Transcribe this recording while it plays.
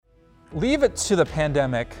Leave it to the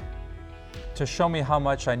pandemic to show me how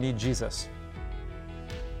much I need Jesus.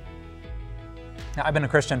 Now, I've been a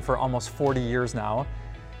Christian for almost 40 years now,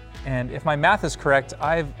 and if my math is correct,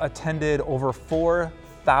 I've attended over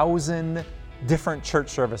 4,000 different church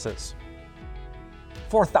services.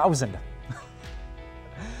 4,000.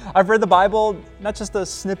 I've read the Bible, not just a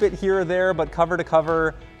snippet here or there, but cover to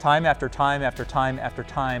cover, time after time after time after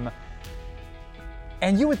time.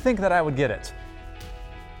 And you would think that I would get it.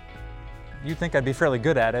 You'd think I'd be fairly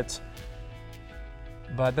good at it.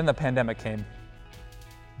 But then the pandemic came.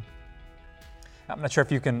 I'm not sure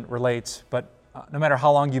if you can relate, but no matter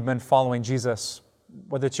how long you've been following Jesus,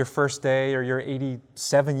 whether it's your first day or you're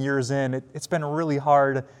 87 years in, it's been really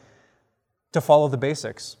hard to follow the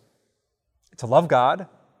basics, to love God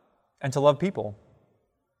and to love people,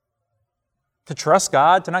 to trust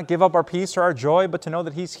God, to not give up our peace or our joy, but to know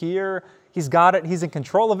that He's here, He's got it, He's in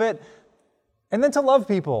control of it, and then to love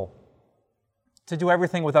people, to do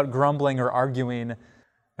everything without grumbling or arguing.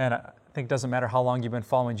 And I think it doesn't matter how long you've been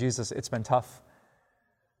following Jesus, it's been tough.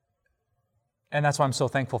 And that's why I'm so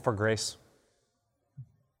thankful for grace.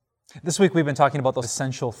 This week we've been talking about those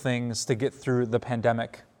essential things to get through the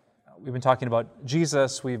pandemic. We've been talking about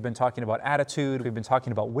Jesus, we've been talking about attitude, we've been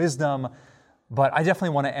talking about wisdom, but I definitely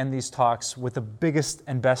want to end these talks with the biggest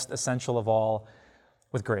and best essential of all,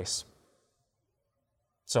 with grace.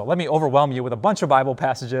 So let me overwhelm you with a bunch of Bible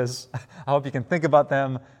passages. I hope you can think about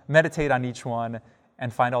them, meditate on each one,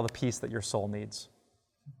 and find all the peace that your soul needs.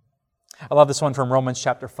 I love this one from Romans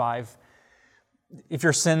chapter 5. If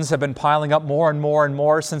your sins have been piling up more and more and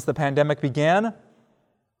more since the pandemic began,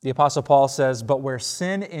 the Apostle Paul says, but where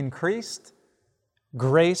sin increased,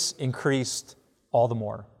 grace increased all the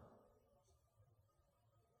more.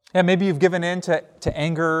 Yeah, maybe you've given in to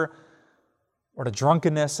anger or to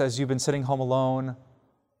drunkenness as you've been sitting home alone,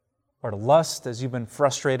 or to lust as you've been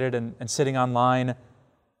frustrated and sitting online.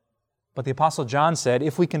 But the Apostle John said,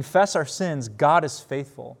 if we confess our sins, God is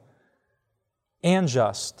faithful and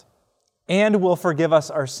just, and will forgive us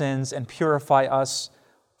our sins and purify us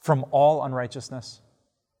from all unrighteousness.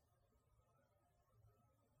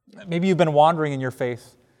 Maybe you've been wandering in your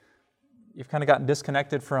faith. You've kind of gotten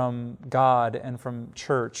disconnected from God and from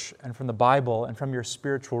church and from the Bible and from your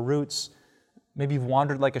spiritual roots. Maybe you've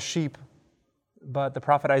wandered like a sheep, but the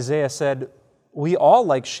prophet Isaiah said, we all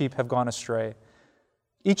like sheep have gone astray.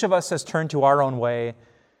 Each of us has turned to our own way,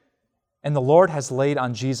 and the Lord has laid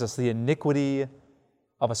on Jesus the iniquity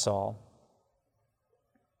of us all.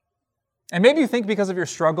 And maybe you think because of your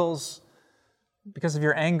struggles, because of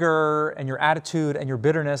your anger and your attitude and your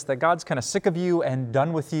bitterness, that God's kind of sick of you and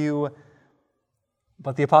done with you.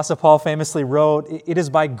 But the Apostle Paul famously wrote, it is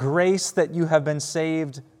by grace that you have been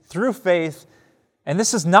saved through faith, and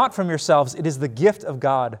this is not from yourselves, it is the gift of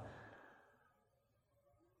God.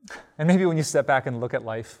 And maybe when you step back and look at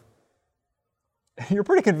life, you're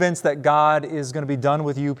pretty convinced that God is going to be done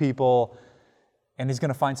with you people, and He's going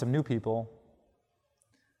to find some new people.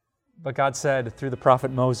 But God said through the prophet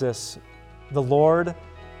Moses, the Lord,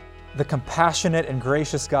 the compassionate and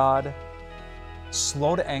gracious God,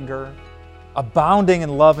 slow to anger, abounding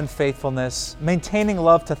in love and faithfulness, maintaining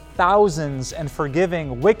love to thousands, and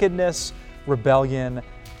forgiving wickedness, rebellion,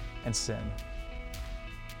 and sin.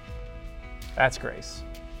 That's grace.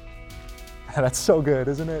 That's so good,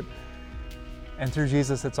 isn't it? And through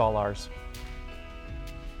Jesus, it's all ours.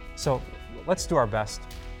 So let's do our best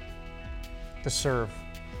to serve,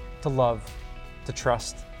 to love, to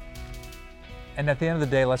trust. And at the end of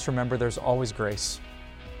the day, let's remember there's always grace.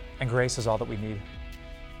 And grace is all that we need.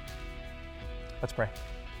 Let's pray.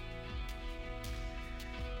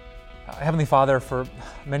 Heavenly Father, for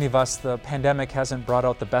many of us, the pandemic hasn't brought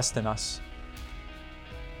out the best in us.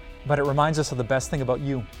 But it reminds us of the best thing about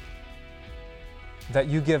you. That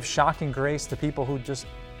you give shocking grace to people who just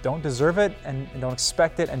don't deserve it and don't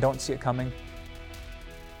expect it and don't see it coming.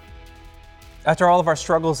 After all of our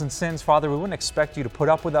struggles and sins, Father, we wouldn't expect you to put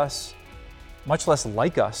up with us, much less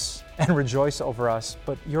like us and rejoice over us.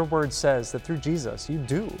 But your word says that through Jesus, you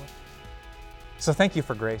do. So thank you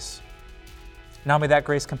for grace. Now may that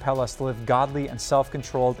grace compel us to live godly and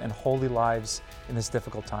self-controlled and holy lives in this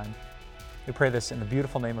difficult time. We pray this in the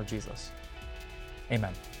beautiful name of Jesus.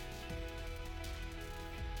 Amen.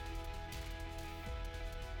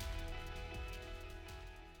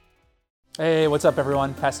 Hey, what's up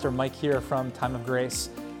everyone? Pastor Mike here from Time of Grace.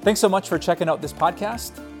 Thanks so much for checking out this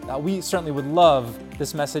podcast. We certainly would love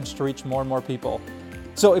this message to reach more and more people.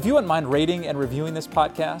 So if you wouldn't mind rating and reviewing this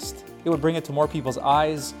podcast, it would bring it to more people's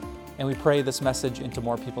eyes, and we pray this message into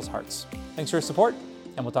more people's hearts. Thanks for your support,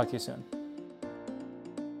 and we'll talk to you soon.